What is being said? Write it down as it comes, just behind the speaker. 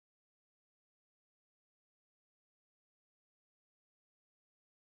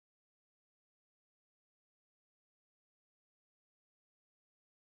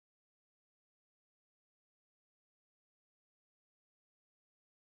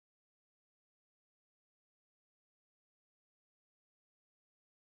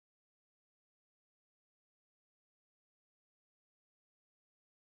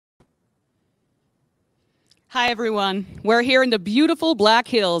Hi, everyone. We're here in the beautiful Black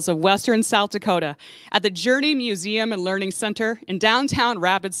Hills of Western South Dakota at the Journey Museum and Learning Center in downtown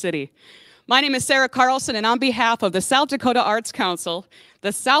Rapid City. My name is Sarah Carlson, and on behalf of the South Dakota Arts Council,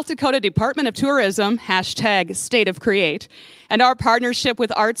 the South Dakota Department of Tourism, #StateOfCreate, and our partnership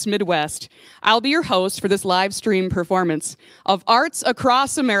with Arts Midwest, I'll be your host for this live stream performance of Arts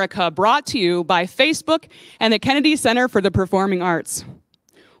Across America, brought to you by Facebook and the Kennedy Center for the Performing Arts.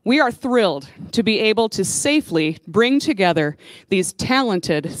 We are thrilled to be able to safely bring together these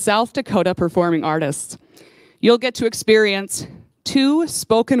talented South Dakota performing artists. You'll get to experience 2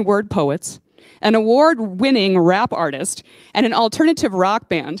 spoken word poets, an award-winning rap artist, and an alternative rock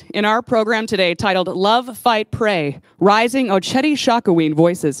band in our program today titled Love, Fight, Pray, Rising Očhéthi Šakówiŋ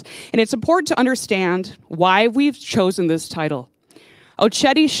Voices. And it's important to understand why we've chosen this title.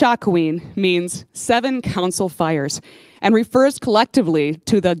 Očhéthi Šakówiŋ means 7 council fires, and refers collectively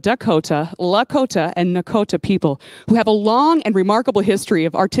to the Dakota, Lakota, and Nakota people who have a long and remarkable history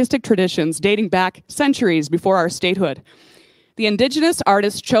of artistic traditions dating back centuries before our statehood. The indigenous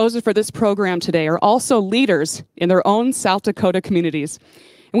artists chosen for this program today are also leaders in their own South Dakota communities.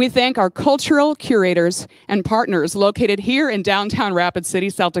 And we thank our cultural curators and partners located here in downtown Rapid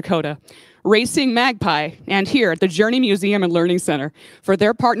City, South Dakota, Racing Magpie, and here at the Journey Museum and Learning Center for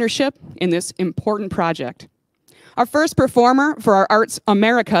their partnership in this important project. Our first performer for our Arts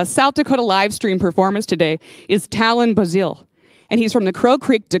America South Dakota live stream performance today is Talon Bazil, and he's from the Crow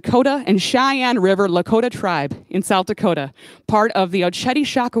Creek Dakota and Cheyenne River Lakota tribe in South Dakota, part of the Očhéthi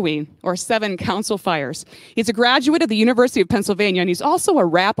Šakówiŋ, or 7 council fires. He's a graduate of the University of Pennsylvania, and he's also a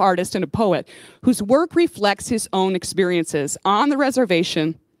rap artist and a poet whose work reflects his own experiences on the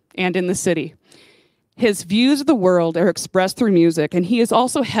reservation and in the city. His views of the world are expressed through music, and he is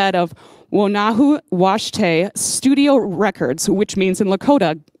also head of Wonahu Washte Studio Records, which means in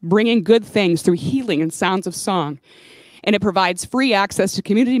Lakota, bringing good things through healing and sounds of song. And it provides free access to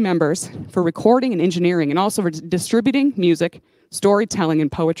community members for recording and engineering, and also for distributing music, storytelling,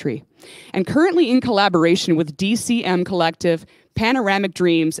 and poetry. And currently in collaboration with DCM Collective, Panoramic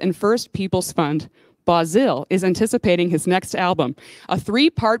Dreams, and First Peoples Fund, Bazil is anticipating his next album, a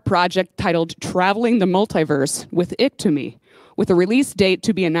 3-part project titled Traveling the Multiverse with Iktomi, with a release date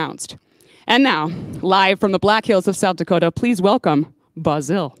to be announced. And now, live from the Black Hills of South Dakota, please welcome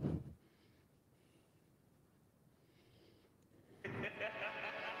Bazil.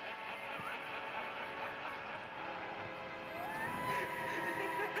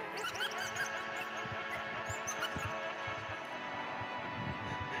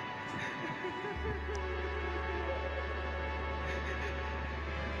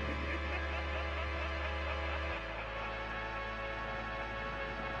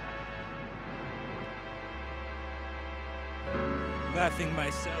 Laughing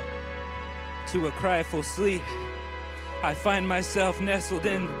myself to a cry for sleep, I find myself nestled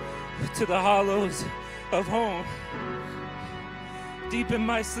in to the hollows of home. Deep in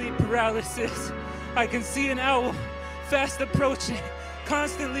my sleep paralysis, I can see an owl fast approaching,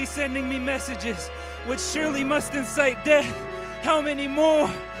 constantly sending me messages which surely must incite death. How many more?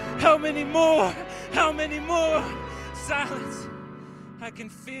 How many more? How many more? Silence. I can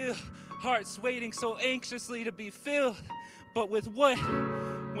feel hearts waiting so anxiously to be filled. But with what,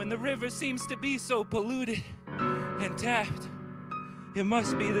 when the river seems to be so polluted and tapped? It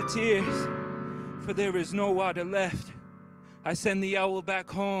must be the tears, for there is no water left. I send the owl back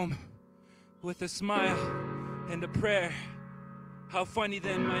home with a smile and a prayer. How funny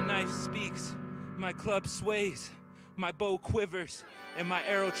then my knife speaks, my club sways, my bow quivers, and my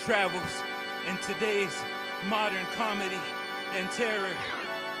arrow travels in today's modern comedy and terror.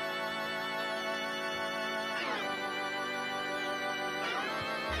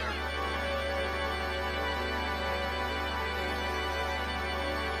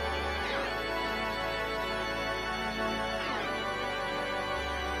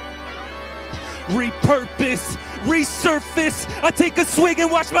 Repurpose, resurface. I take a swig and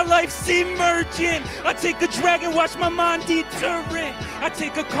watch my life submerging. I take a drag and watch my mind deterrent. I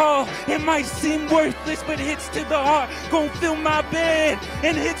take a call, it might seem worthless, but hits to the heart gon' fill my bed,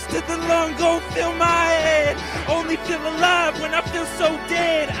 and hits to the lung gon' fill my head. Only feel alive when I feel so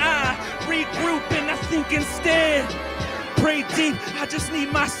dead. I regroup and I think instead. Pray deep, I just need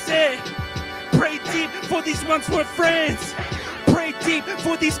my set. Pray deep for these ones who are friends. Pray deep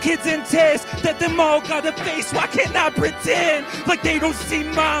for these kids in tears that them all gotta face. Why can't I pretend like they don't see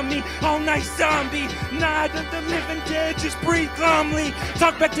mommy? All night zombie, nah, the living dead just breathe calmly.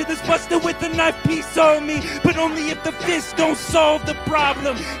 Talk back to this buster with a knife piece on me, but only if the fist don't solve the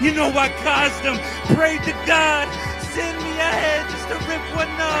problem. You know I caused them. Pray to God, send me ahead just to rip one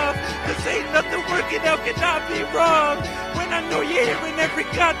off. Cause ain't nothing working out, cannot be wrong. When I know you're hearing every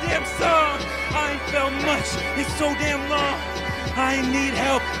goddamn song. I ain't felt much in so damn long. I ain't need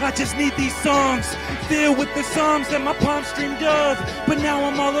help, I just need these songs filled with the psalms that my palms dreamed of. But now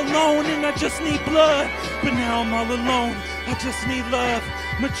I'm all alone and I just need blood. But now I'm all alone, I just need love.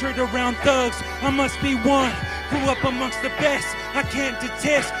 Matured around thugs, I must be one. Grew up amongst the best, I can't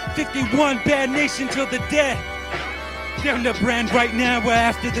detest. 51 bad nation till the death. Down the brand right now, we're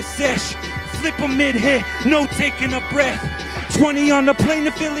after the sesh. Flip a mid-hit, no taking a breath. 20 on the plane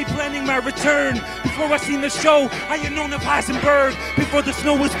to Philly, planning my return. Before I seen the show, I had known of Heisenberg. Before the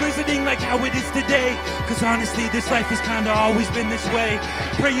snow was blizzarding like how it is today. Cause honestly, this life has kinda always been this way.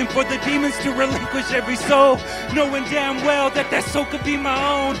 Praying for the demons to relinquish every soul. Knowing damn well that that soul could be my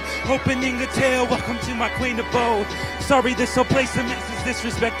own. Opening a tale, welcome to my quaint abode. Sorry this whole place a mess is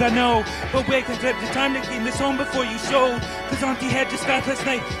disrespect, I know. But wait, cause at the time to clean this home before you showed. Cause Auntie had just got last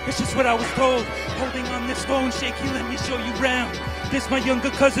night, it's just what I was told. Holding on this phone, shaky, let me show you round. This my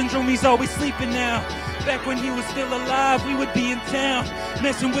younger cousin Jerome, he's always sleeping now. Back when he was still alive, we would be in town,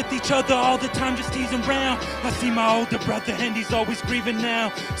 messing with each other all the time, just teasing around. I see my older brother and he's always grieving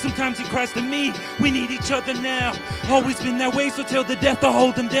now. Sometimes he cries to me, we need each other now. Always been that way, so till the death I'll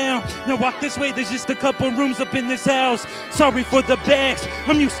hold him down. Now walk this way, there's just a couple rooms up in this house. Sorry for the bags,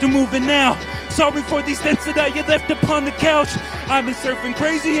 I'm used to moving now. Sorry for these tents that I left upon the couch. I've been surfing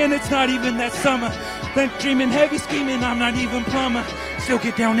crazy and it's not even that summer. Been dreaming heavy, scheming, I'm not even plumber. Still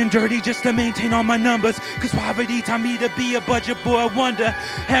get down and dirty just to maintain all my numbers. Cause poverty taught me to be a budget boy wonder.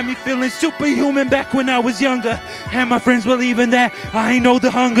 Had me feeling superhuman back when I was younger. Had my friends believing that I ain't know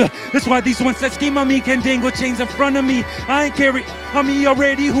the hunger. That's why these ones that scheme on me can dangle chains in front of me. I ain't carry on me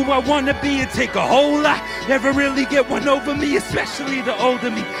already who I wanna be. It take a whole lot, never really get one over me. Especially the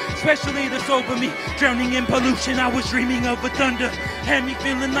older me, especially the sober me. Drowning in pollution, I was dreaming of a thunder. Had me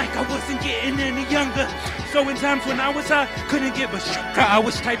feeling like I wasn't getting any younger. So in times when I was high, couldn't give a shit. I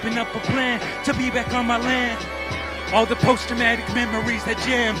was typing up a plan to be back on my land. All the post-traumatic memories that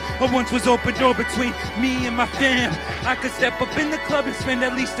jam. But once was open door between me and my fam. I could step up in the club and spend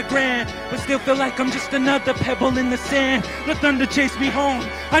at least $1,000, but still feel like I'm just another pebble in the sand. The thunder chased me home,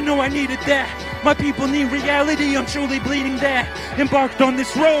 I know I needed that. My people need reality, I'm truly bleeding that. Embarked on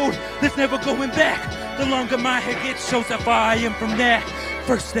this road, there's never going back. The longer my head gets, shows how far I am from that.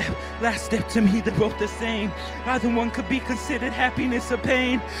 First step, last step, to me they're both the same. Either one could be considered happiness or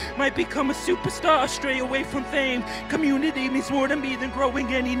pain. Might become a superstar, stray away from fame. Community means more to me than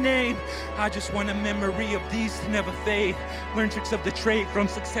growing any name. I just want a memory of these to never fade. Learn tricks of the trade from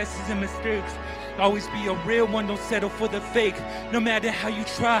successes and mistakes. Always be a real one, don't settle for the fake. No matter how you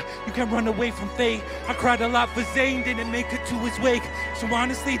try, you can't run away from fate. I cried a lot for Zayn, didn't make it to his wake. So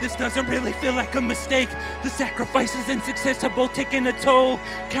honestly, this doesn't really feel like a mistake. The sacrifices and success are both taking a toll.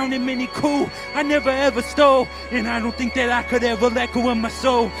 Counting many cool, I never ever stole. And I don't think that I could ever let go of my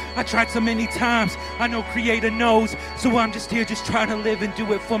soul. I tried so many times, I know Creator knows. So I'm just here, just trying to live and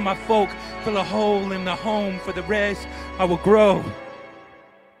do it for my folk. Fill a hole in the home, for the rest, I will grow.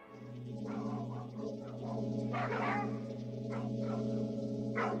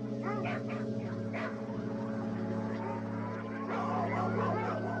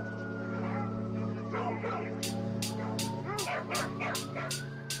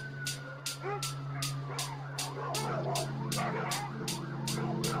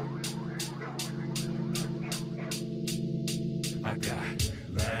 I got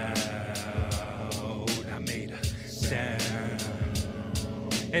loud, I made a sound,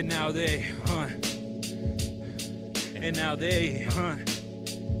 and now they hunt, and now they hunt.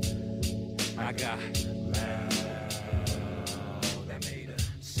 I got loud, I made a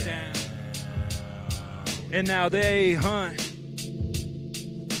sound, and now they hunt.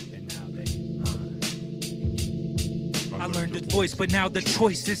 I learned its voice, but now the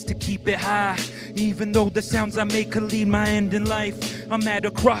choice is to keep it high. Even though the sounds I make could lead my end in life, I'm at a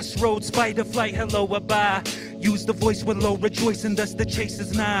crossroads, fight or flight, hello or bye. Use the voice with low, rejoice, and thus the chase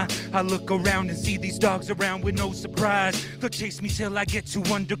is nigh. I look around and see these dogs around with no surprise. They'll chase me till I get to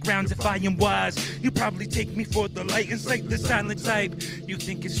undergrounds if I am wise. You probably take me for the light and cite the silent type. You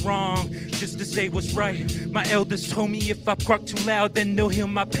think it's wrong just to say what's right. My elders told me if I bark too loud, then they'll heal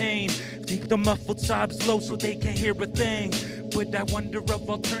my pain. Keep the muffled sobs low so they can't hear a thing. But I wonder of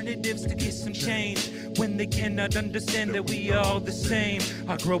alternatives to get some change when they cannot understand that we are all the same.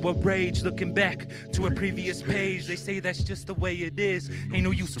 I grow a rage looking back to a previous page. They say that's just the way it is. Ain't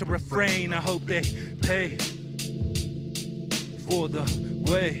no use to refrain. I hope they pay for the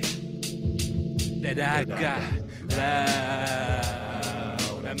way that I got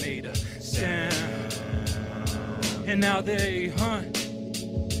loud. I made a sound, and now they hunt,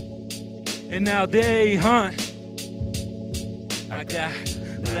 and now they hunt. I got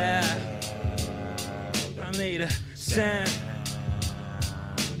loud, I made a sound,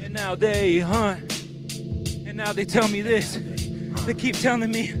 and now they hunt, and now they tell me this. They keep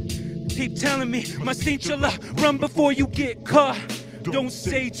telling me, must inshallah, run before you get caught. Don't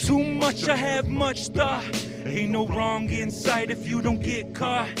say too much, I have much thought. Ain't no wrong in sight if you don't get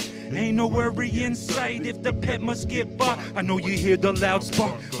caught. Ain't no worry in sight if the pet must get bought. I know you hear the loud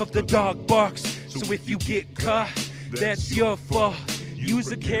spark of the dog barks. So if you get caught, that's your fault. Use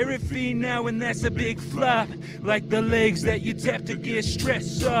a carrot feed now and that's a big flop. Like the legs that you tap to get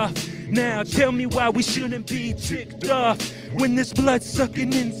stressed off. Now tell me why we shouldn't be ticked off when this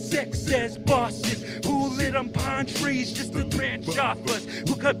blood-sucking insect says bosses who lit on pine trees just to branch off us,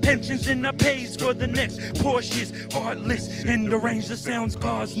 who cut pensions and our pays for the next Porsches. Heartless and deranged, the sounds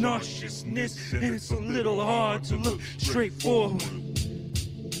cause nauseousness, and it's a little hard to look straight forward.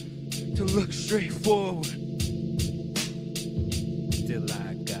 Still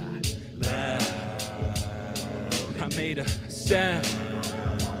I got loud, I made a sound,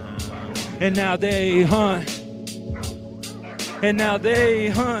 and now they hunt, and now they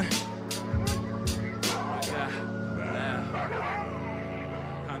hunt. I got loud,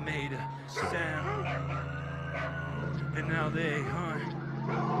 I made a sound, and now they hunt,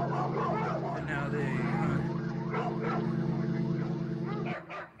 and now they hunt.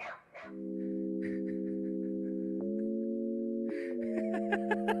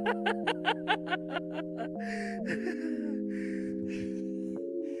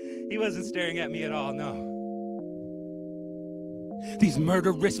 He wasn't staring at me at all, no. These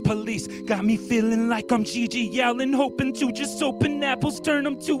murderous police got me feeling like I'm Gigi Allen, hoping to just open apples, turn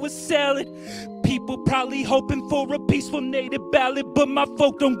them to a salad. People probably hoping for a peaceful native ballad, but my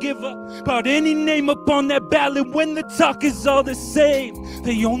folk don't give up about any name up on that ballad when the talk is all the same.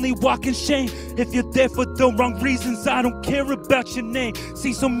 They only walk in shame if you're there for the wrong reasons. I don't care about your name.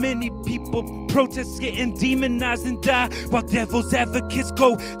 See so many people protest getting demonized and die, while devil's advocates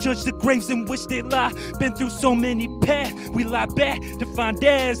go judge the graves in which they lie. Been through so many paths, we lie back to find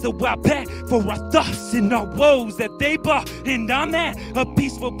as the wild path for our thoughts and our woes that they bought. And I'm at a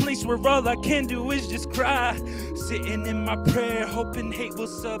peaceful place where all I can do is just cry, sitting in my prayer hoping hate will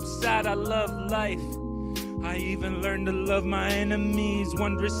subside. I love life, I even learned to love my enemies.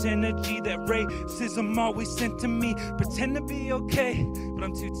 Wondrous energy that racism always sent to me. Pretend to be okay, but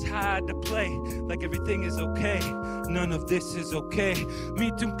I'm too tired to play like everything is okay. None of this is okay. Me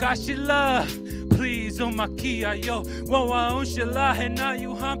tunkashila, please oh my kia yo. Wawa unshala hena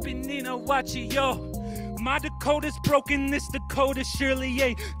you humping nina wachi yo. My Dakota's broken, this Dakota surely,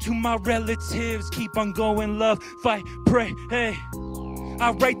 yeah. To my relatives, keep on going, love, fight, pray, hey. I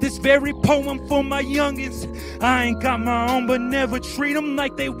write this very poem for my youngins. I ain't got my own, but never treat them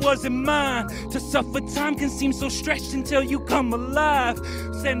like they wasn't mine. To suffer time can seem so stretched until you come alive.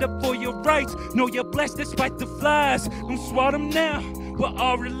 Stand up for your rights, know you're blessed despite the flies. Don't swat them now, we're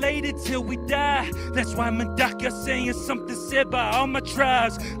all related till we die. That's why Madaka saying something said by all my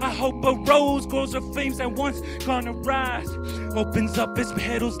tribes. I hope a rose grows her flames that once gonna rise. Opens up its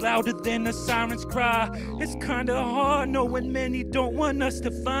petals louder than a siren's cry. It's kinda hard knowing many don't want us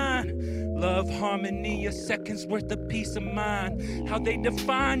to find love, harmony, a second's worth of peace of mind. How they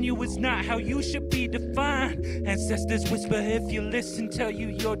define you is not how you should be defined. Ancestors whisper if you listen, tell you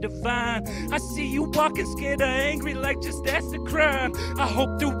you're divine. I see you walking scared or angry like just that's a crime. I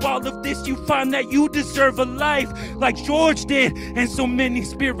hope through all of this you find that you deserve a life like George did, and so many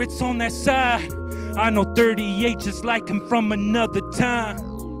spirits on that side. I know 38 just like him from another time.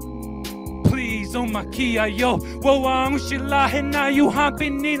 Please, oh my kia yo, whoa, I'm shila and now you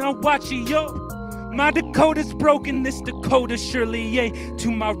hopping in on watching yo. My Dakota's broken, this Dakota surely, yeah.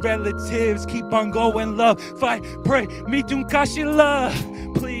 To my relatives, keep on going, love, fight, pray, me tunkashi love.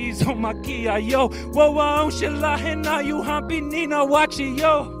 Please, oh my kia yo, whoa, I'm shila and now you hopping in on watching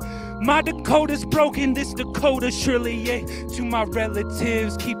yo. My Dakota's broken, this Dakota surely, yeah. To my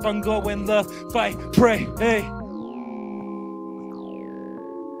relatives, keep on going, love, fight, pray, hey.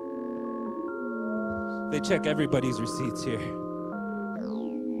 They check everybody's receipts here.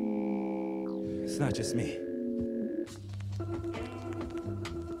 It's not just me.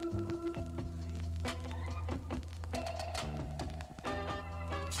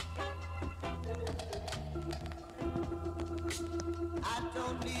 I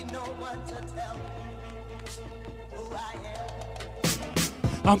don't need no one to tell me who I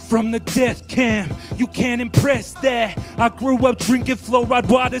am. I'm from the death camp, you can't impress that. I grew up drinking fluoride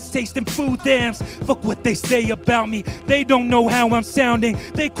waters, tasting food stamps. Fuck what they say about me, they don't know how I'm sounding.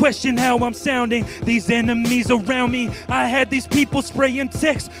 They question how I'm sounding, these enemies around me. I had these people spraying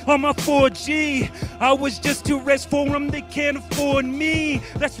text on my 4G. I was just too rich for them, they can't afford me.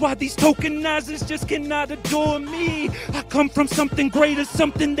 That's why these tokenizers just cannot adore me. I come from something greater,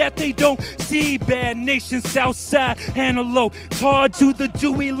 something that they don't see. Bad nation, Southside, Antelope, hard to the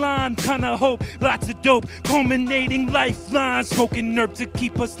Dewey line, kinda hope, lots of dope, culminating lifelines, smoking herb to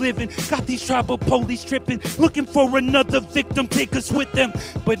keep us living. Got these tribal police tripping, looking for another victim, take us with them.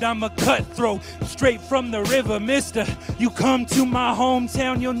 But I'm a cutthroat, straight from the river, mister. You come to my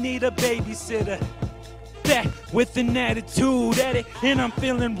hometown, you'll need a babysitter. Back with an attitude at it, and I'm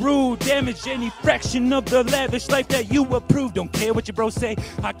feeling rude. Damage any fraction of the lavish life that you approve. Don't care what your bro say,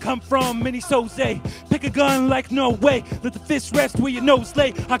 I come from Minnesota. Pick a gun like no way, let the fist rest where your nose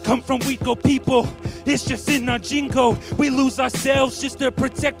lay. I come from Rico people, it's just in our gene code. We lose ourselves just to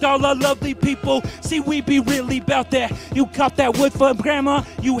protect all our lovely people. See, we be really about that. You caught that wood for grandma,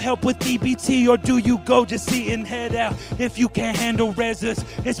 you help with EBT, or do you go just see and head out? If you can't handle reses,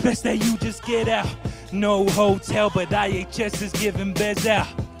 it's best that you just get out. No hotel, but IHS is giving beds out.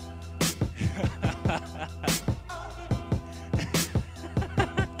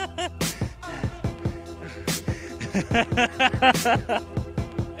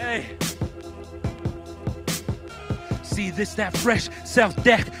 Hey. See this, that fresh South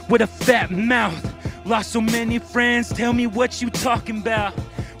deck with a fat mouth. Lost so many friends, tell me what you talking about.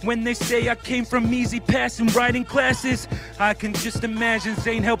 When they say I came from easy passing writing classes, I can just imagine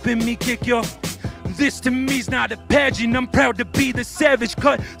Zane helping me kick your. This to me's not a pageant, I'm proud to be the savage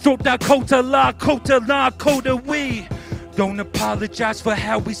cutthroat Dakota, Lakota, we. Don't apologize for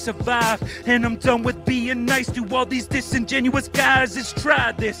how we survived, and I'm done with being nice to all these disingenuous guys. Let's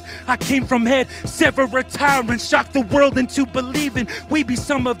try this. I came from head, sever a tyrant, shock the world into believing we be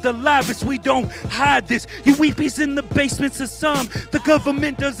some of the livest. We don't hide this. You weepies in the basements of some. The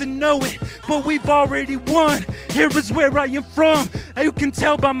government doesn't know it, but we've already won. Here is where I am from. You can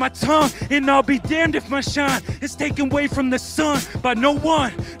tell by my tongue, and I'll be damned if my shine is taken away from the sun by no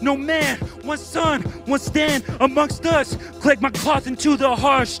one, no man, one son, one stand amongst us. Collect my cloth into the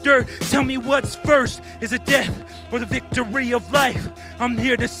harsh dirt. Tell me what's first, is it death or the victory of life? I'm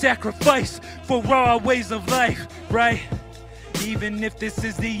here to sacrifice for our ways of life, right? Even if this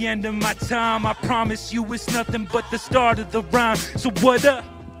is the end of my time, I promise you it's nothing but the start of the rhyme. So what up?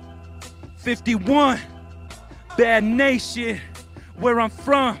 51, bad nation, where I'm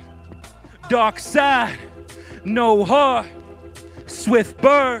from. Dark side, no heart, swift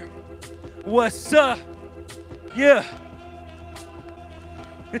bird, what's up? Yeah.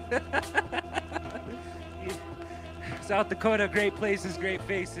 South Dakota, great places, great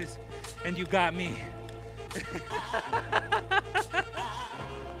faces, and you got me.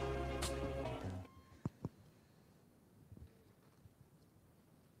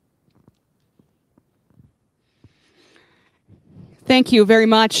 Thank you very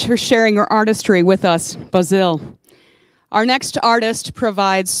much for sharing your artistry with us, Basil. Our next artist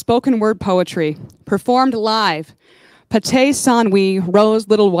provides spoken word poetry, performed live. Pte San Win Rose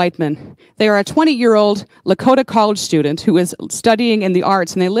Little Whiteman. They are a 20-year-old Lakota college student who is studying in the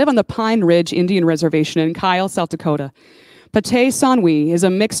arts, and they live on the Pine Ridge Indian Reservation in Kyle, South Dakota. Pte San Win is a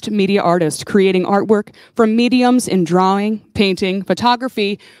mixed media artist creating artwork from mediums in drawing, painting,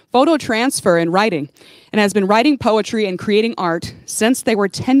 photography, photo transfer, and writing, and has been writing poetry and creating art since they were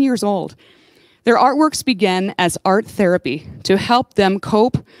 10 years old. Their artworks began as art therapy to help them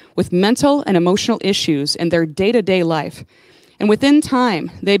cope with mental and emotional issues in their day-to-day life. And within time,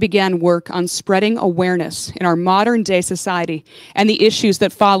 they began work on spreading awareness in our modern-day society and the issues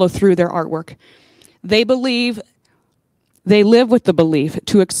that follow through their artwork. They live with the belief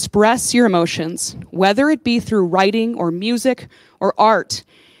to express your emotions, whether it be through writing or music or art,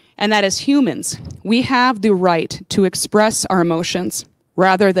 and that as humans, we have the right to express our emotions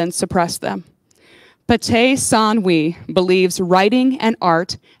rather than suppress them. Pte San Win believes writing and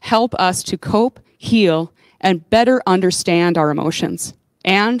art help us to cope, heal, and better understand our emotions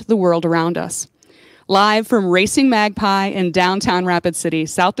and the world around us. Live from Racing Magpie in downtown Rapid City,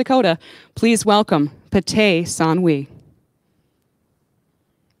 South Dakota, please welcome Pte San Win.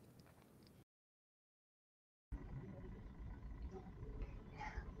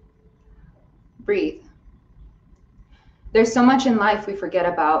 Breathe. There's so much in life we forget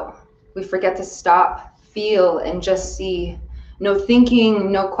about. We forget to stop, feel, and just see. No thinking,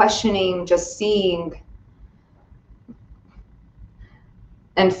 no questioning, just seeing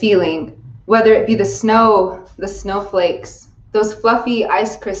and feeling. Whether it be the snow, the snowflakes, Those fluffy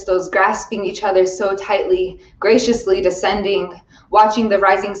ice crystals grasping each other so tightly, graciously descending, watching the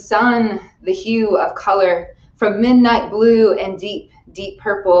rising sun, the hue of color, from midnight blue and deep, deep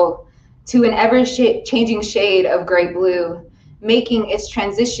purple to an ever-changing shade of gray blue, making its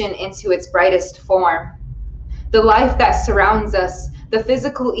transition into its brightest form. The life that surrounds us, the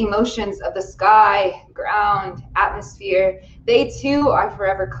physical emotions of the sky, ground, atmosphere, they too are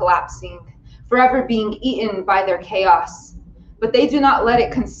forever collapsing, forever being eaten by their chaos. But they do not let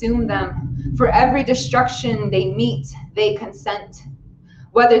it consume them. For every destruction they meet, they consent.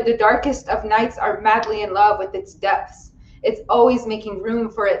 Whether the darkest of nights are madly in love with its depths, it's always making room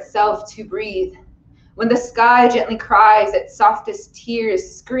for itself to breathe. When the sky gently cries its softest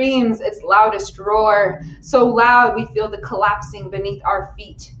tears, screams its loudest roar, so loud we feel the collapsing beneath our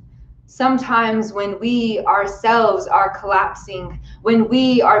feet. Sometimes when we ourselves are collapsing, when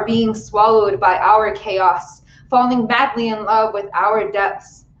we are being swallowed by our chaos, falling madly in love with our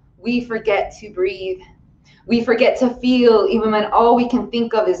depths, we forget to breathe. We forget to feel even when all we can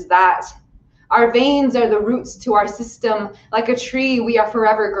think of is that. Our veins are the roots to our system. Like a tree, we are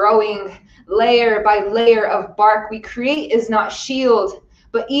forever growing. Layer by layer of bark we create is not shield,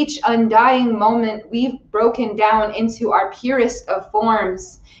 but each undying moment we've broken down into our purest of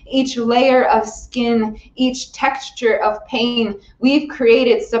forms. Each layer of skin, each texture of pain we've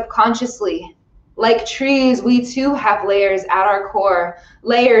created subconsciously. Like trees, we too have layers at our core,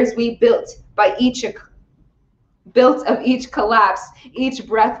 layers we built of each collapse, each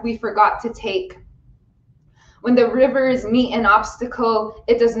breath we forgot to take. When the rivers meet an obstacle,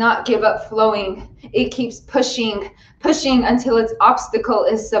 it does not give up flowing. It keeps pushing, pushing until its obstacle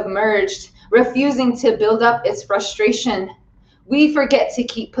is submerged, refusing to build up its frustration. We forget to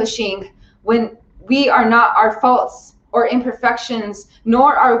keep pushing when we are not our faults or imperfections,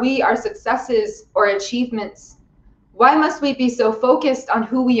 nor are we our successes or achievements. Why must we be so focused on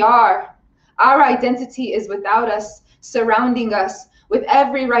who we are? Our identity is without us, surrounding us with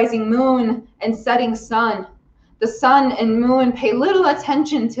every rising moon and setting sun. The sun and moon pay little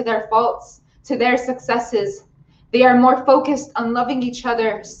attention to their faults, to their successes. They are more focused on loving each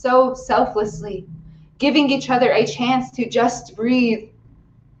other so selflessly, giving each other a chance to just breathe.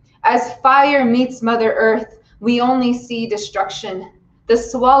 As fire meets Mother Earth, we only see destruction, the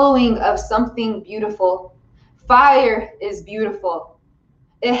swallowing of something beautiful. Fire is beautiful.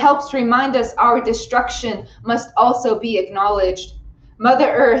 It helps remind us our destruction must also be acknowledged.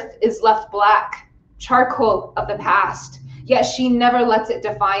 Mother Earth is left black, charcoal of the past, yet she never lets it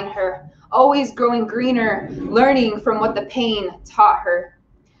define her, always growing greener, learning from what the pain taught her.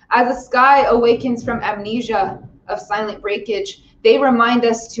 As the sky awakens from amnesia of silent breakage, they remind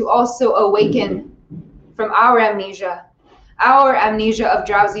us to also awaken from our amnesia of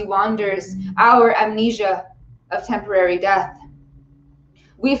drowsy wanders, our amnesia of temporary death.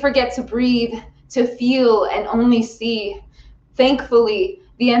 We forget to breathe, to feel, and only see. Thankfully,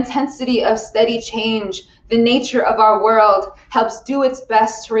 the intensity of steady change, the nature of our world, helps do its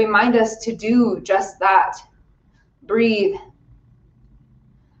best to remind us to do just that. Breathe.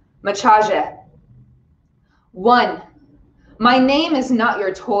 Machaje. 1. My name is not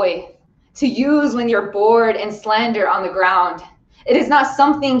your toy, to use when you're bored and slander on the ground. It is not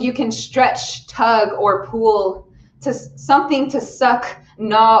something you can stretch, tug, or pull, to something to suck,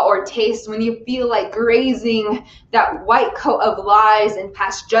 gnaw, or taste when you feel like grazing that white coat of lies and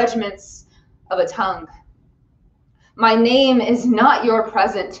past judgments of a tongue. My name is not your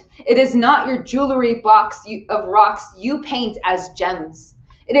present. It is not your jewelry box of rocks you paint as gems.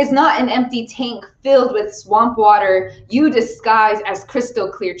 It is not an empty tank filled with swamp water you disguise as crystal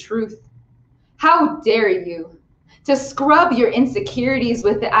clear truth. How dare you to scrub your insecurities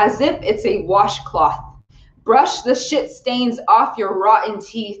with it as if it's a washcloth. Brush the shit stains off your rotten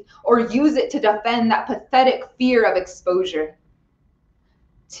teeth or use it to defend that pathetic fear of exposure.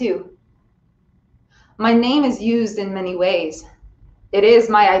 2. My name is used in many ways. It is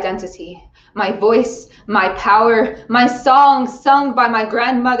my identity, my voice, my power, my song sung by my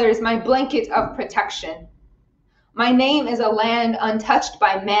grandmothers, my blanket of protection. My name is a land untouched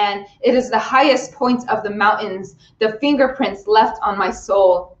by man. It is the highest point of the mountains, the fingerprints left on my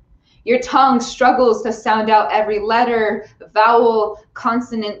soul. Your tongue struggles to sound out every letter, vowel,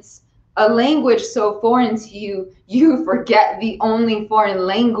 consonants. A language so foreign to you, you forget the only foreign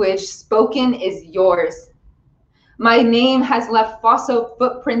language spoken is yours. My name has left fossil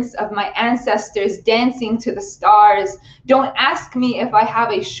footprints of my ancestors dancing to the stars. Don't ask me if I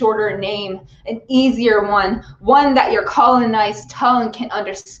have a shorter name, an easier one that your colonized tongue can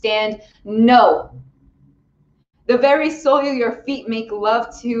understand. No. The very soil your feet make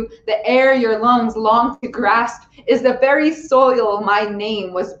love to, the air your lungs long to grasp, is the very soil my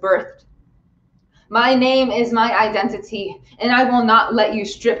name was birthed. My name is my identity, and I will not let you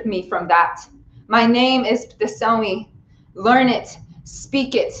strip me from that. My name is Pte San Win. Learn it,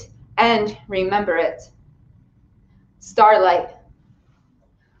 speak it, and remember it. Starlight.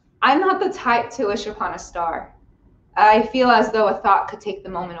 I'm not the type to wish upon a star. I feel as though a thought could take the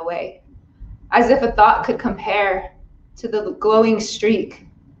moment away, as if a thought could compare to the glowing streak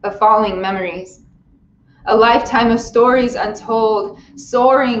of falling memories. A lifetime of stories untold,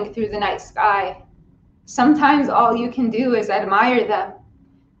 soaring through the night sky. Sometimes all you can do is admire them.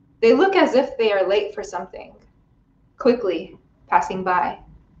 They look as if they are late for something, quickly passing by.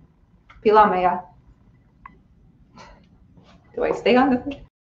 Pila Maya. Do I stay on the...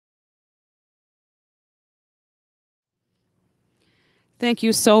 Thank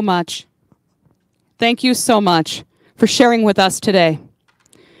you so much. Thank you so much for sharing with us today.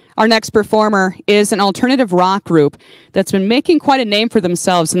 Our next performer is an alternative rock group that's been making quite a name for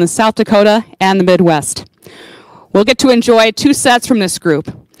themselves in the South Dakota and the Midwest. We'll get to enjoy 2 sets from this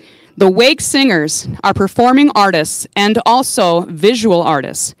group. The Wake Singers are performing artists and also visual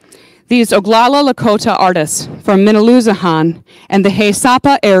artists. These Oglala Lakota artists from Minaloosahan and the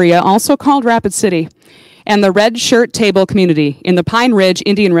Haisapa area, also called Rapid City, and the Red Shirt Table community in the Pine Ridge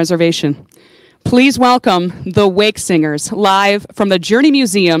Indian Reservation. Please welcome the Wake Singers, live from the Journey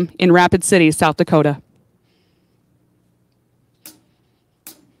Museum in Rapid City, South Dakota.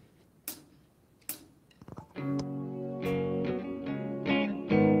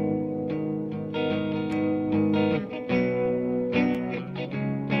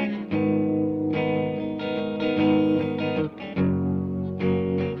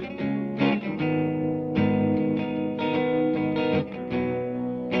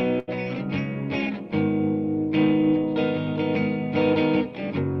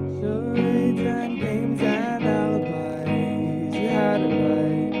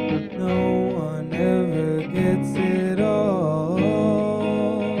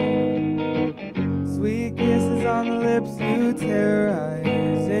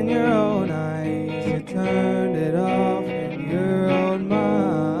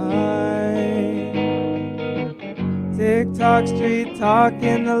 Street talk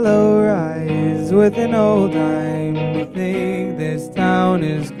in the low rise with an old dime. You think this town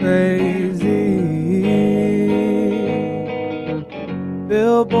is crazy.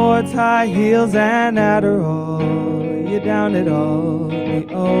 Billboards, high heels, and Adderall. You down it all. The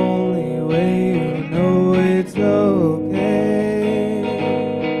only way you know it's okay.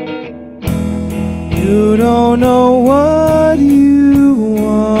 You don't know what you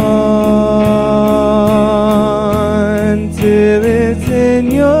want till it's in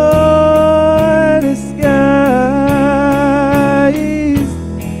your disguise.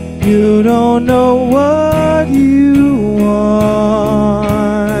 You don't know what you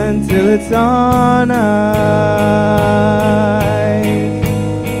want till it's on ice.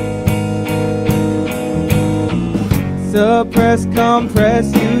 Suppress,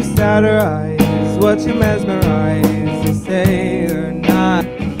 compress, you satirize what you mesmerize. You say you're not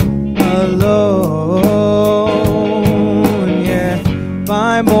alone.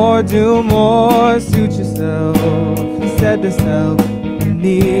 Buy more, do more, suit yourself. He said to self, you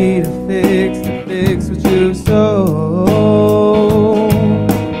need a fix to fix what you've sown.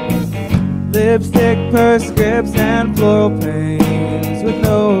 Lipstick, purse scripts, and floral pains with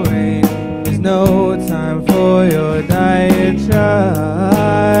no rain. There's no time for your diatribe.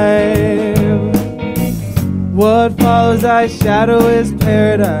 What follows eyeshadow is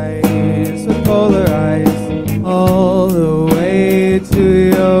paradise with polar eyes all the way to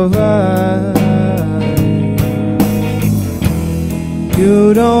your eyes.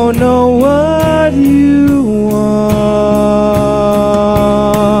 You don't know what you want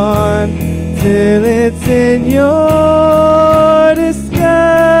till it's in your disguise.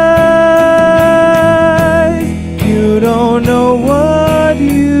 You don't know what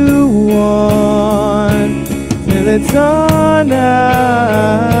you want till it's on ice.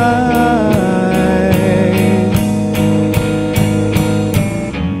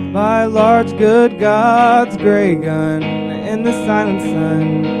 By large good God's gray gun in the silent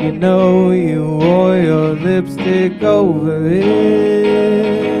sun, you know you wore your lipstick over it.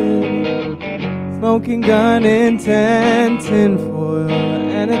 Smoking gun in tinfoil,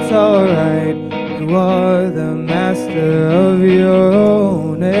 and it's alright. You are the master of your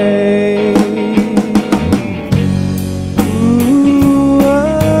own age.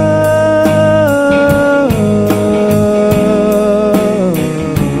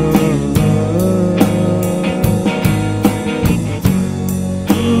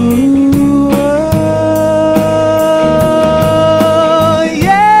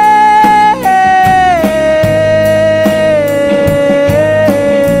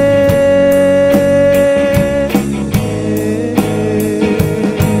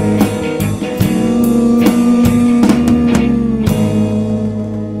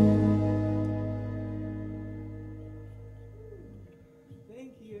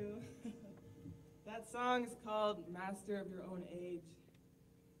 song is called Master of Your Own Age.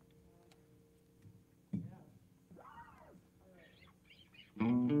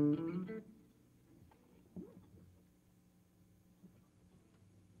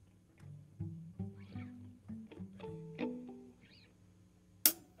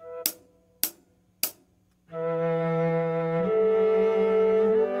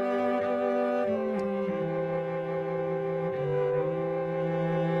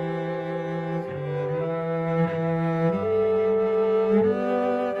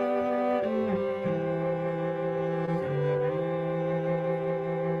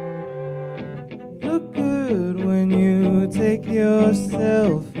 Look good when you take your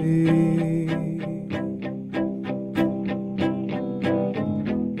selfie.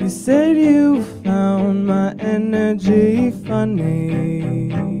 You said you found my energy funny.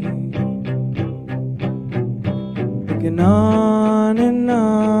 Looking on and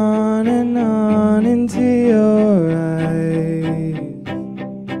on and on into your eyes.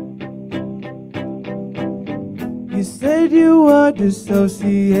 You said you were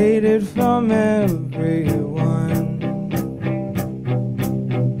dissociated from everyone.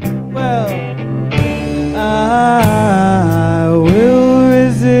 Well, I will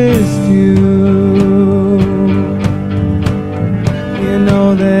resist you. You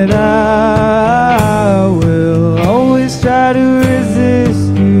know that I will always try to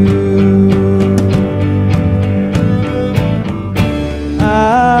resist you.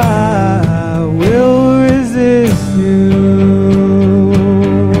 I will resist you.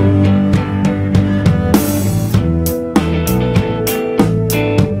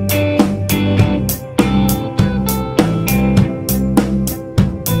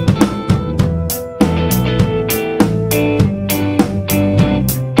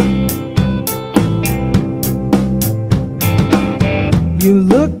 You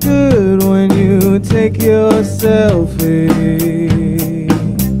look good when you take your selfie.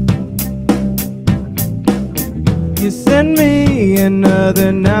 You send me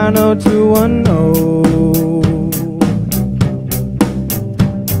another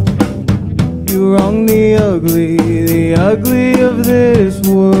 90210. You wrong the ugly of this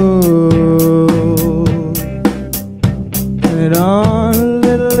world. Turn it on a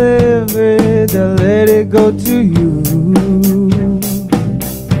little bit, I let it go to you.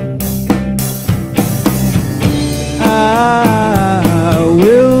 I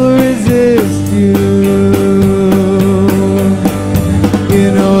will resist you.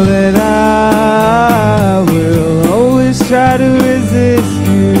 You know that I will always try to resist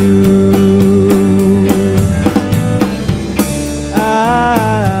you.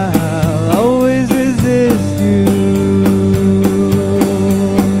 I'll always resist you.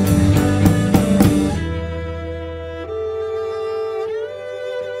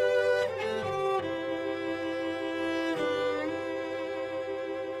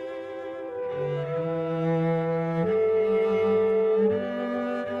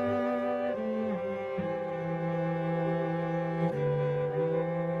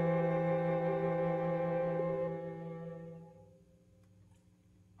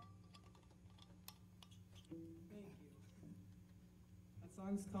 That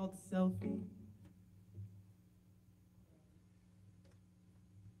song's called Selfie.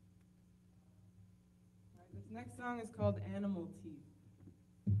 Alright, this next song is called Animal Teeth.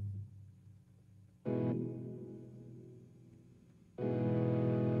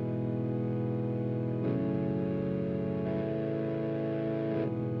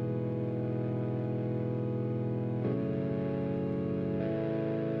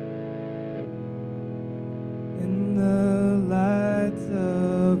 In the lights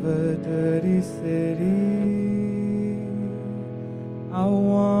of a dirty city, I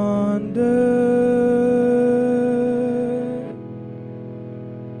wander.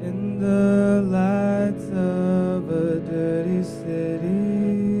 In the lights of a dirty city,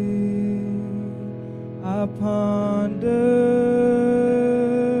 I ponder.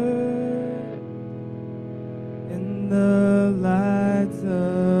 In the lights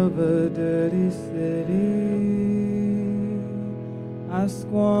of a dirty city, I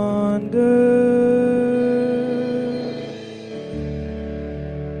squander.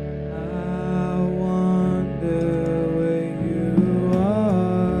 I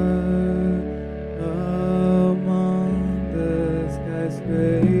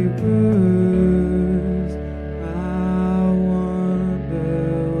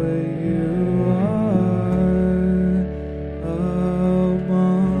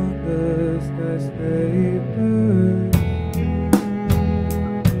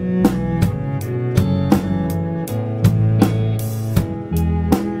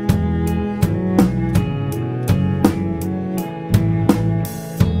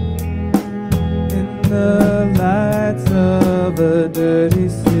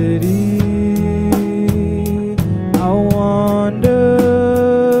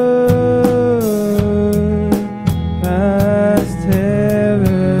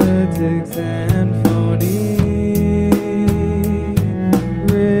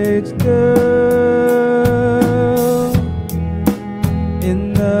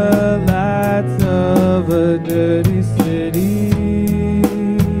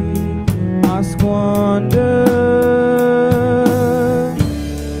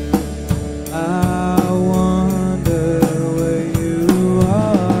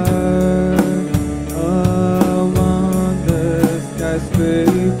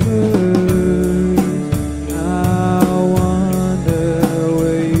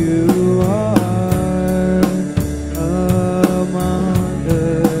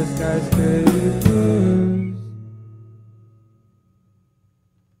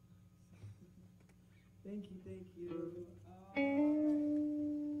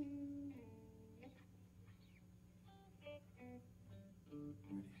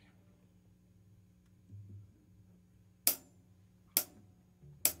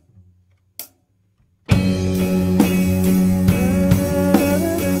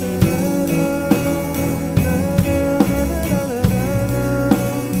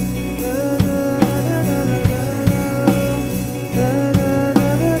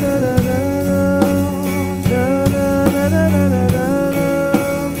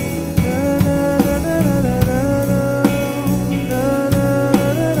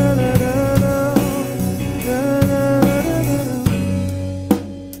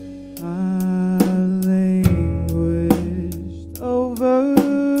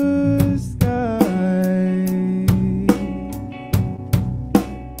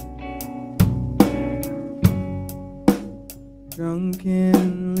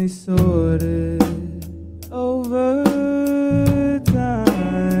drunkenly sorted over time.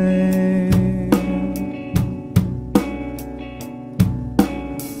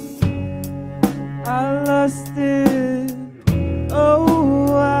 I lost it,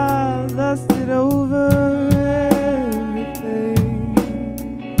 oh, I lost it over everything.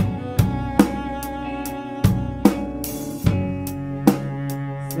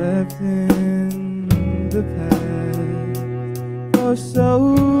 Slept in the past for so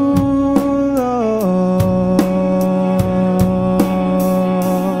long.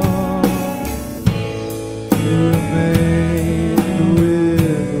 You remained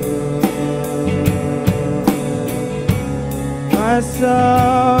with love. My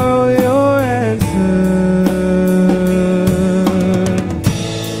sorrow, your answer.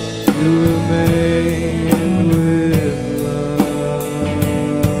 You remained with love.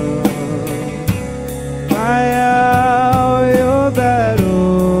 My hour, your battle.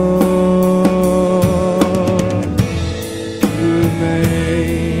 You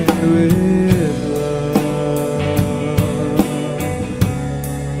remained with love.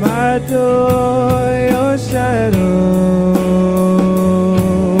 My door, your shadow.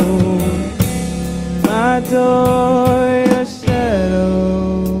 My door, your shadow.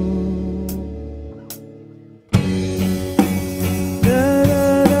 Da da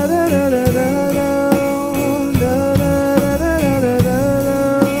da da da da da da da da da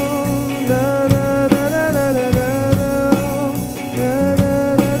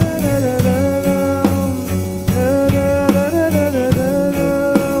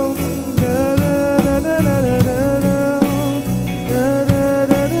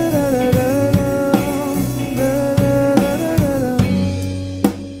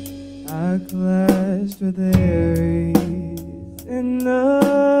I clashed with Aries in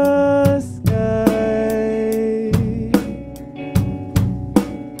the sky.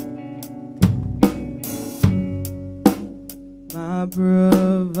 My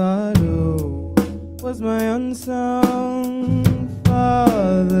bravado was my unsung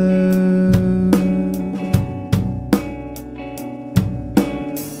father.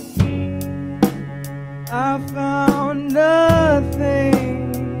 I found nothing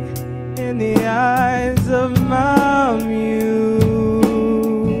in the eyes of my muse.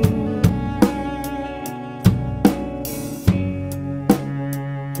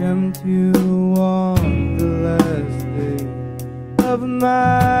 Dreamt you on the last day of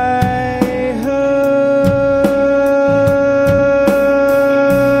my hurt.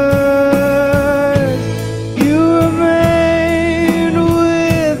 You remain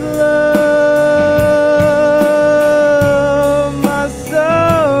with love. My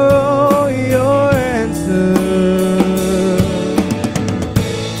sorrow, your answer.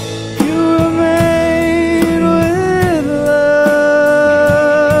 You remain with love.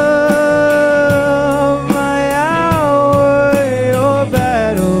 My hour, your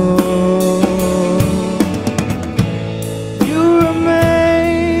battle. You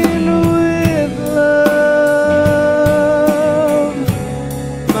remain with love.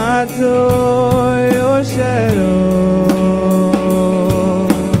 My door, your shadow.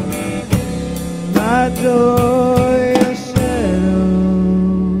 My door, your shadow.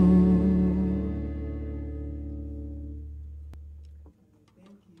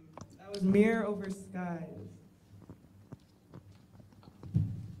 Thank you. That was Mirror Over Skies.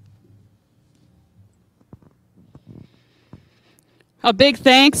 A big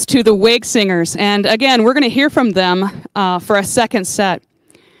thanks to the Wake Singers. And again, we're going to hear from them for a second set.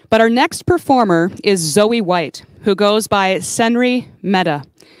 But our next performer is Zoe White, who goes by Senri Meta.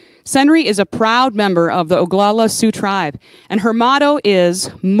 Senri is a proud member of the Oglala Sioux tribe, and her motto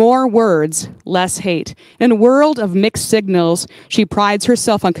is more words, less hate. In a world of mixed signals, she prides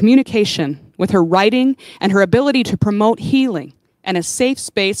herself on communication with her writing and her ability to promote healing and a safe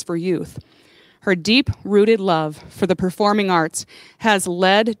space for youth. Her deep-rooted love for the performing arts has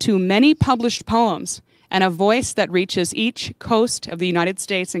led to many published poems and a voice that reaches each coast of the United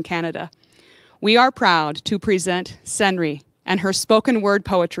States and Canada. We are proud to present Senri and her spoken word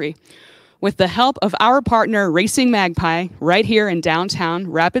poetry with the help of our partner Racing Magpie right here in downtown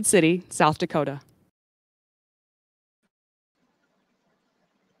Rapid City, South Dakota.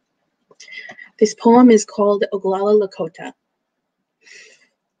 This poem is called Oglala Lakota.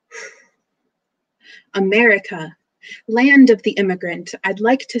 America, land of the immigrant, I'd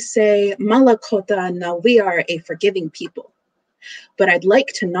like to say Malakota, now we are a forgiving people. But I'd like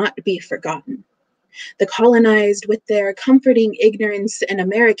to not be forgotten. The colonized with their comforting ignorance, an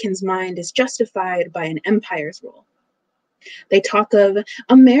American's mind is justified by an empire's rule. They talk of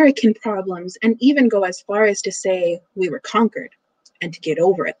American problems and even go as far as to say we were conquered and to get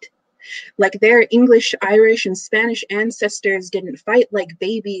over it. Like their English, Irish, and Spanish ancestors didn't fight like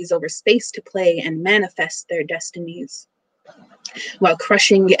babies over space to play and manifest their destinies while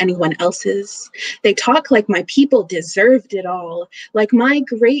crushing anyone else's. They talk like my people deserved it all, like my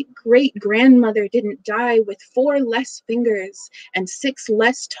great-great-grandmother didn't die with 4 less fingers and 6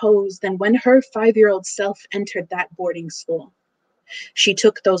 less toes than when her 5-year-old self entered that boarding school. She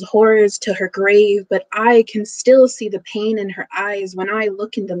took those horrors to her grave, but I can still see the pain in her eyes when I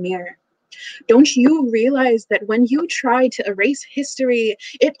look in the mirror. Don't you realize that when you try to erase history,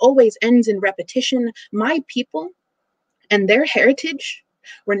 it always ends in repetition? My people and their heritage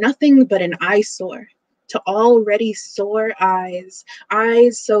were nothing but an eyesore to already sore eyes,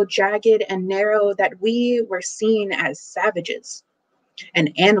 eyes so jagged and narrow that we were seen as savages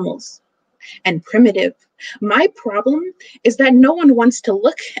and animals and primitive. My problem is that no one wants to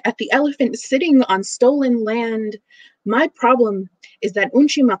look at the elephant sitting on stolen land. My problem is that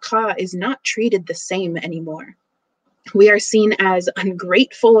Unchimaka is not treated the same anymore. We are seen as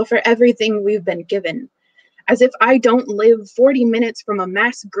ungrateful for everything we've been given. As if I don't live 40 minutes from a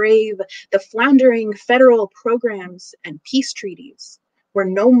mass grave, the floundering federal programs and peace treaties were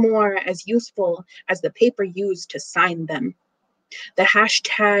no more as useful as the paper used to sign them. The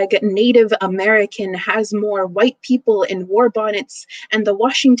hashtag Native American has more white people in war bonnets and the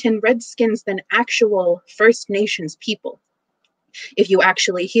Washington Redskins than actual First Nations people. If you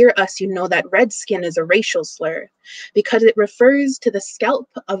actually hear us, you know that redskin is a racial slur because it refers to the scalp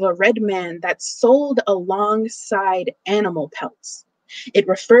of a red man that's sold alongside animal pelts. It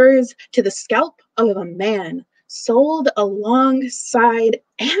refers to the scalp of a man sold alongside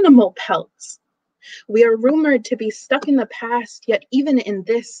animal pelts. We are rumored to be stuck in the past, yet even in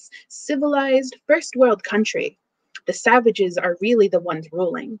this civilized first world country, the savages are really the ones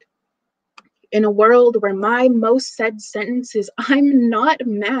ruling. In a world where my most said sentence is, I'm not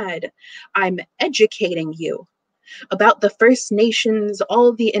mad, I'm educating you about the First Nations,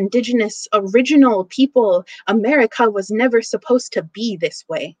 all the indigenous, original people. America was never supposed to be this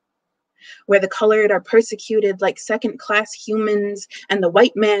way, where the colored are persecuted like second-class humans and the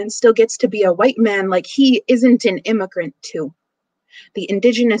white man still gets to be a white man like he isn't an immigrant too. The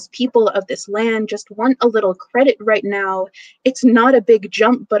indigenous people of this land just want a little credit right now. It's not a big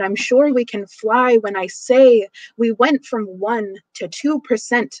jump, but I'm sure we can fly when I say we went from 1 to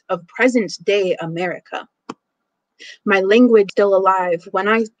 2% of present-day America. My language still alive when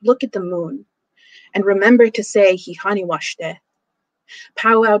I look at the moon and remember to say Hihani Washte.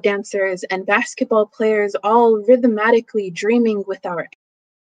 Powwow dancers and basketball players all rhythmatically dreaming with our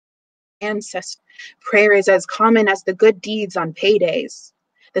ancestors. Prayer is as common as the good deeds on paydays.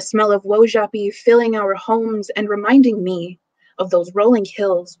 The smell of wojapi filling our homes and reminding me of those rolling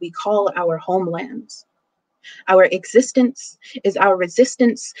hills we call our homelands. Our existence is our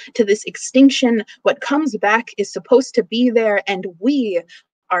resistance to this extinction. What comes back is supposed to be there, and we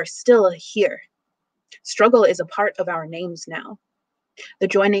are still here. Struggle is a part of our names now. The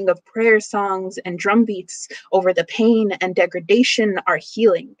joining of prayer songs and drum beats over the pain and degradation are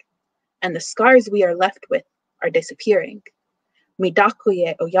healing, and the scars we are left with are disappearing.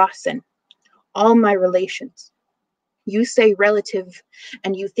 Midakuye oyasen, all my relations. You say relative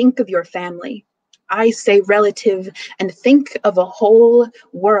and you think of your family. I say relative and think of a whole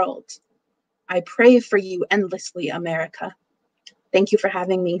world. I pray for you endlessly, America. Thank you for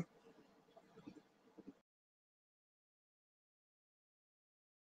having me.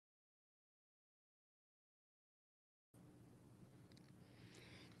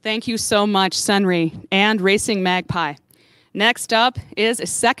 Thank you so much, Sunri and Racing Magpie. Next up is a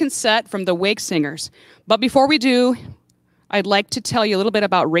second set from the Wake Singers. But before we do, I'd like to tell you a little bit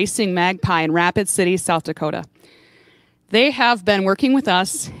about Racing Magpie in Rapid City, South Dakota. They have been working with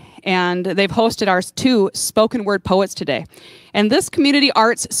us, and they've hosted our 2 spoken word poets today. And this community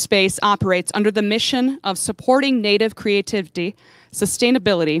arts space operates under the mission of supporting Native creativity,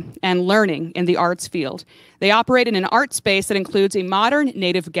 sustainability, and learning in the arts field. They operate in an art space that includes a modern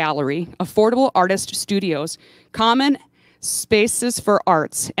Native gallery, affordable artist studios, common spaces for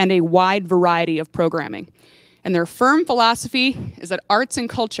arts, and a wide variety of programming. And their firm philosophy is that arts and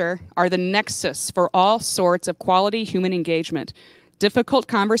culture are the nexus for all sorts of quality human engagement, difficult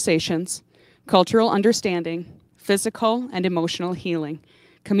conversations, cultural understanding, physical and emotional healing,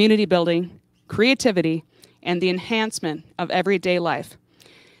 community building, creativity, and the enhancement of everyday life.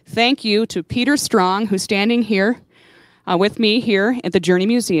 Thank you to Peter Strong, who's standing here with me here at the Journey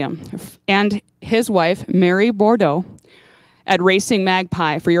Museum, and his wife, Mary Bordeaux, at Racing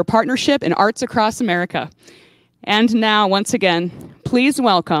Magpie for your partnership in Arts Across America. And now, once again, please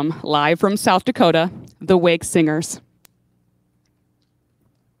welcome, live from South Dakota, the Wake Singers.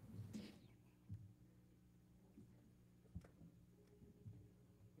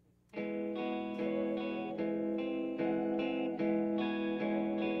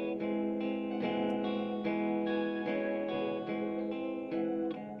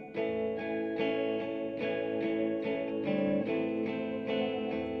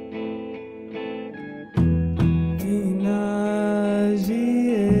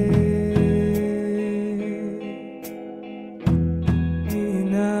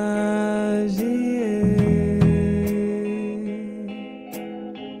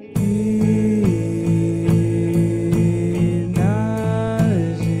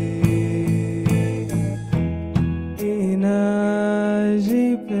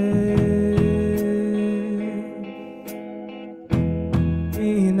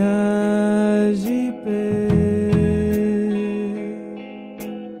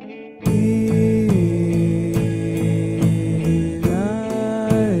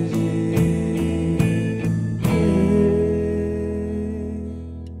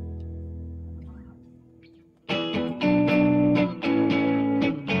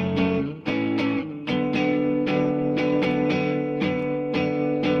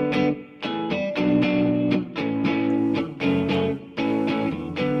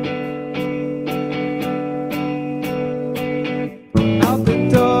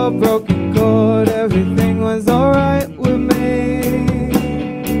 Broken chord, everything was alright with me.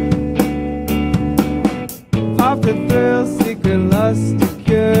 Popped a thrill, secret lust,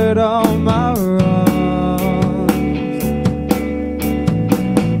 cured all my wrongs.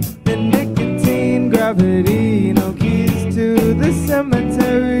 The nicotine, gravity, no keys to the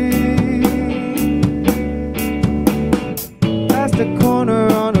cemetery. Past the corner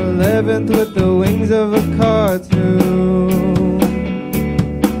on 11th with the wings of a cartoon.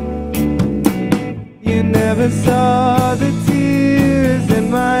 You never saw the tears in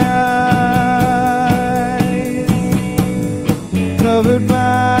my eyes, covered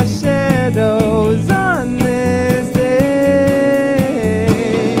my shadows on this day.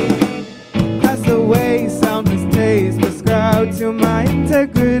 That's the way soundless taste prescribed to my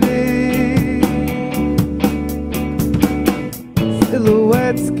integrity.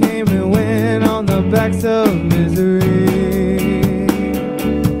 Silhouettes came and went on the backs of misery.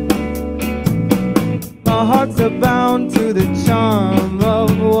 My hearts are bound to the charm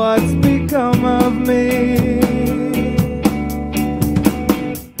of what's become of me.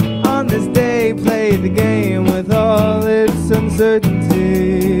 On this day, played the game with all its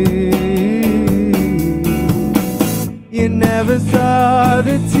uncertainty. You never saw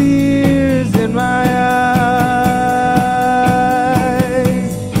the tears in my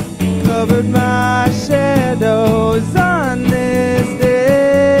eyes, covered my shadows on this day.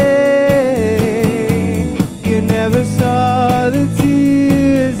 Never saw the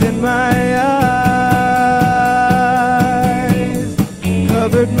tears in my eyes,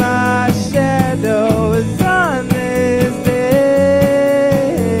 covered my shadows on this day.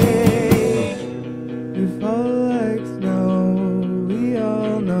 We fall like snow, we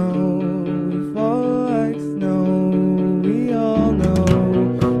all know. We fall like snow, we all know.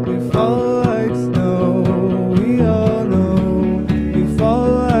 We fall like snow, we all know. We fall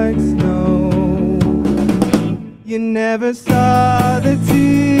like snow. You never saw the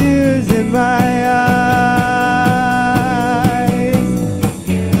tears in my eyes,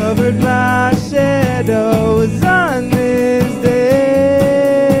 covered my shadows on this day.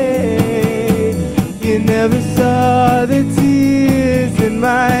 You never saw the tears in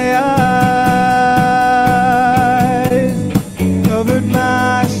my eyes, covered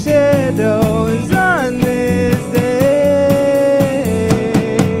my shadows on this day.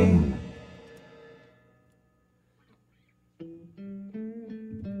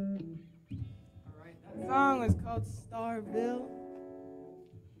 That song was called Starville.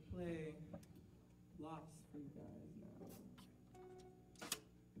 Play lots for you guys now.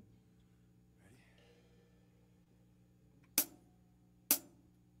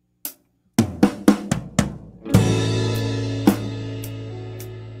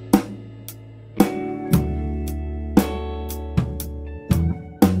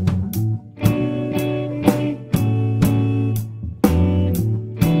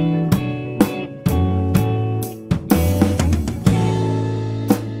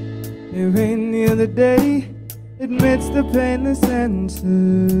 It rained the other day, admits the painless answers,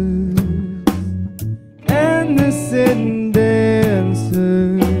 and the sitting dancers,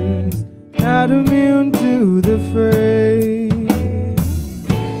 not immune to the fray.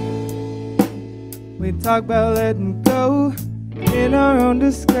 We talk about letting go in our own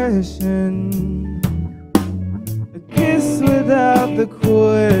discretion. A kiss without the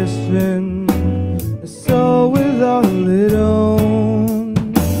question, a soul with all it owns.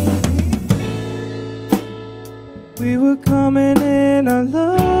 We were coming in our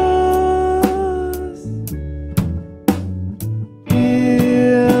lost,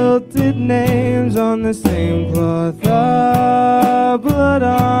 gilded names on the same cloth, our blood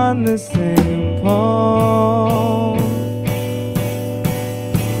on the same palm.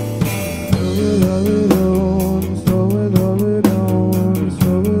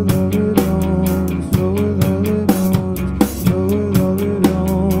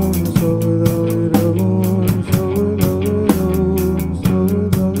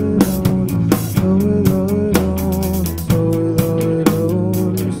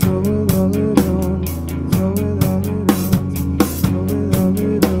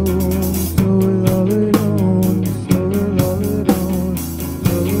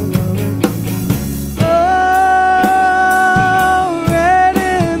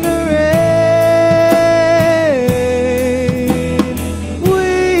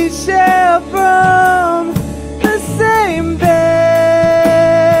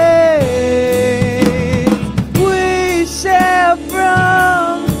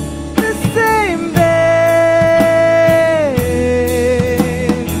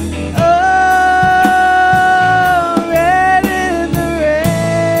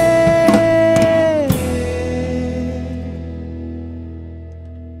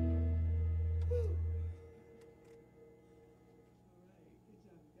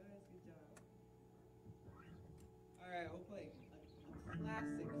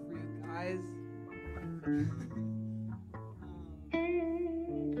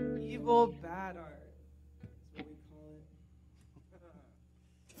 Evil bad art is what we call it.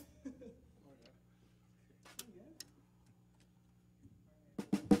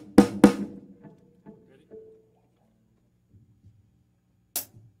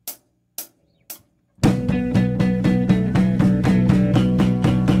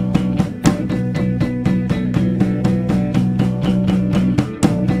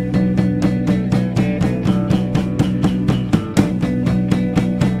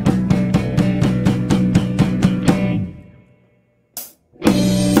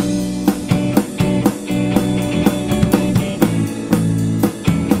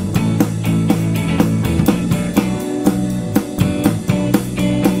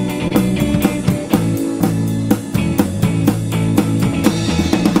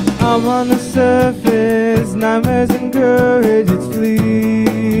 I'm on the surface, nightmares and courage, it's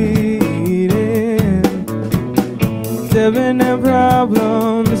fleeting. Stepping in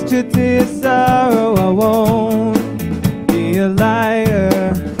problems, to your sorrow, I won't be a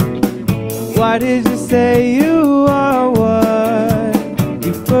liar. Why did you say you are what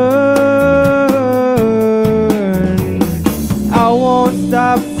you burn? I won't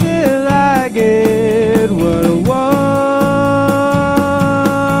stop till I get what I want.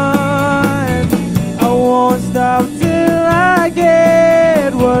 Stop till I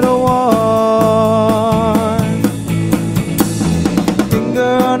get what I want. Finger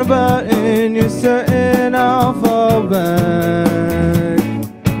on a button, you're certain I'll fall back.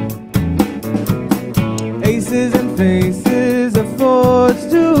 Aces and faces are forged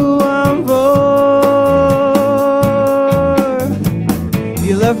to unfold.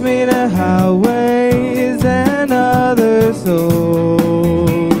 You left me to highways and other souls.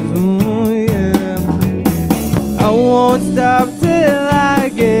 I won't stop till I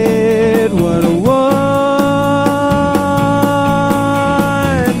get what I want.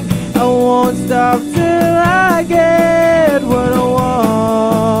 I won't stop till I get what I want.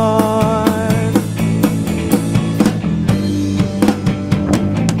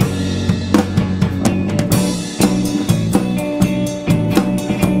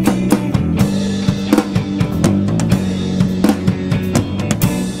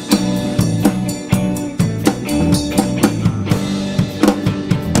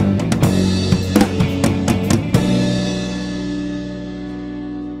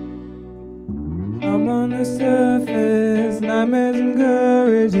 I'm on the surface, nightmares and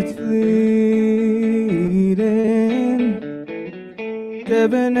courage, it's fleeting.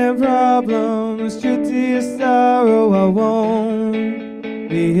 Stepping in problems, true to your sorrow, I won't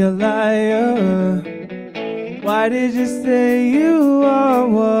be a liar. Why did you say you are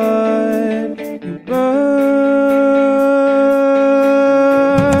what you burn?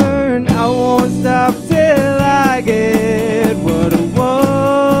 I won't stop till I get what I want.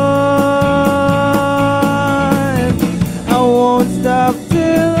 I won't stop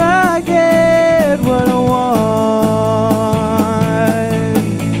till I get what I want.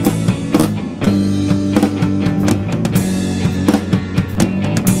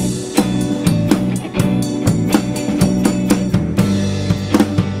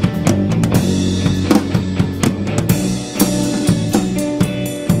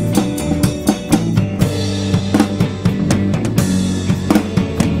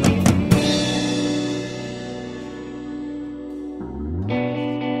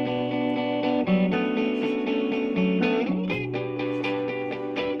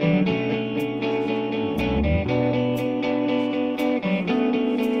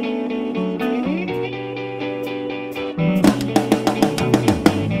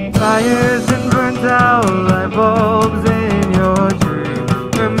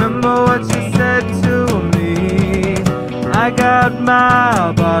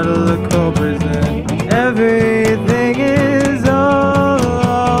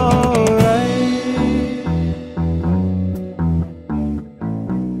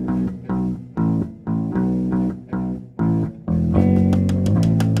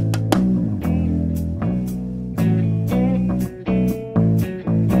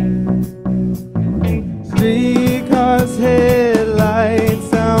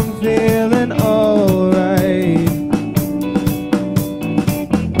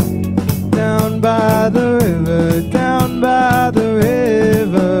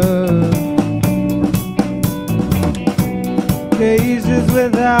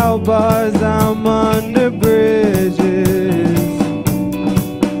 out bars, I'm under bridges.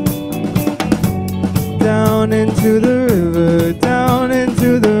 Down into the river, down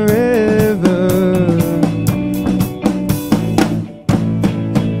into the river.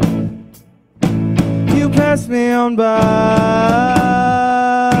 You pass me on by.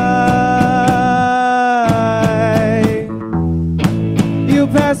 You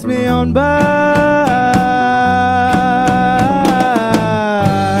pass me on by.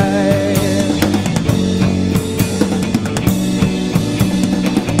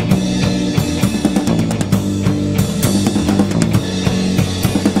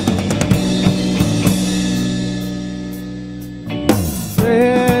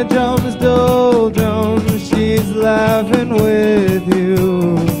 Red drums, doldrums, she's laughing with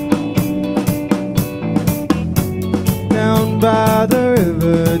you. Down by the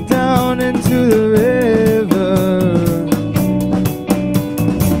river, down into the river.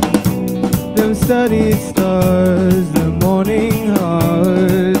 Them study stars, the morning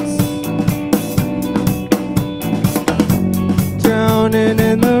hearts, drowning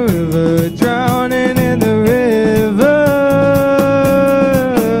in the river, drowning in the river.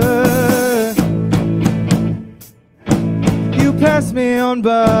 You pass me on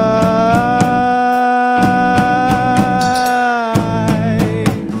by.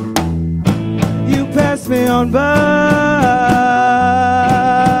 You pass me on by.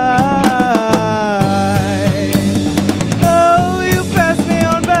 Oh, you pass me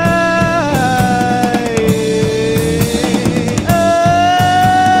on by. Oh,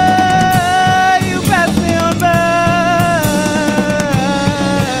 you pass me on by.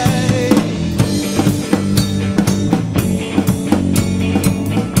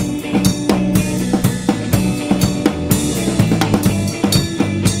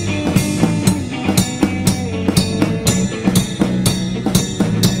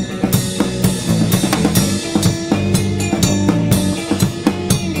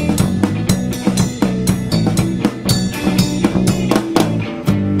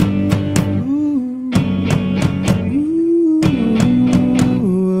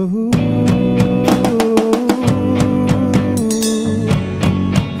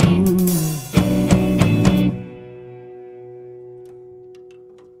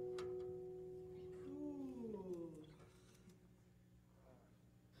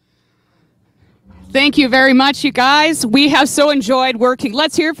 Thank you very much, you guys. We have so enjoyed working.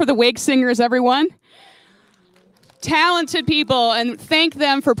 Let's hear it for the Wake Singers, everyone. Talented people, and thank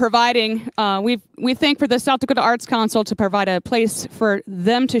them for providing. We thank for the South Dakota Arts Council to provide a place for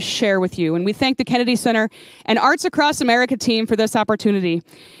them to share with you. And we thank the Kennedy Center and Arts Across America team for this opportunity.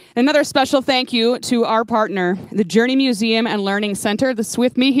 Another special thank you to our partner, the Journey Museum and Learning Center.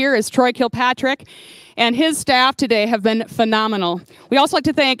 With me here is Troy Kilpatrick, and his staff today have been phenomenal. We also like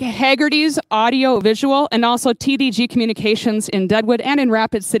to thank Haggerty's Audio Visual and also TDG Communications in Deadwood and in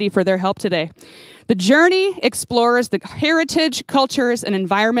Rapid City for their help today. The Journey explores the heritage, cultures, and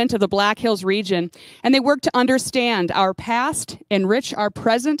environment of the Black Hills region, and they work to understand our past, enrich our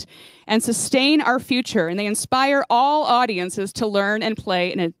present, and sustain our future. And they inspire all audiences to learn and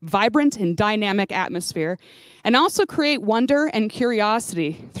play in a vibrant and dynamic atmosphere, and also create wonder and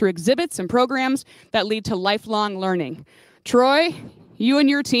curiosity through exhibits and programs that lead to lifelong learning. Troy, you and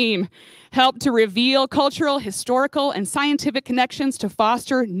your team help to reveal cultural, historical, and scientific connections to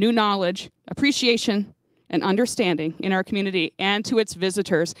foster new knowledge, appreciation, and understanding in our community and to its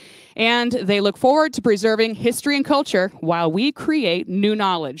visitors. And they look forward to preserving history and culture while we create new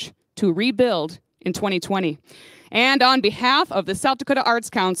knowledge to rebuild in 2020. And on behalf of the South Dakota Arts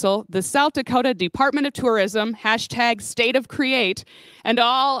Council, the South Dakota Department of Tourism, #StateOfCreate, and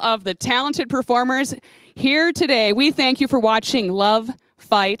all of the talented performers here today, we thank you for watching Love,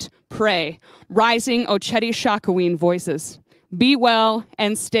 Fight, Pray, Rising Očhéthi Šakówiŋ Voices. Be well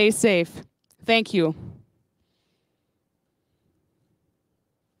and stay safe. Thank you.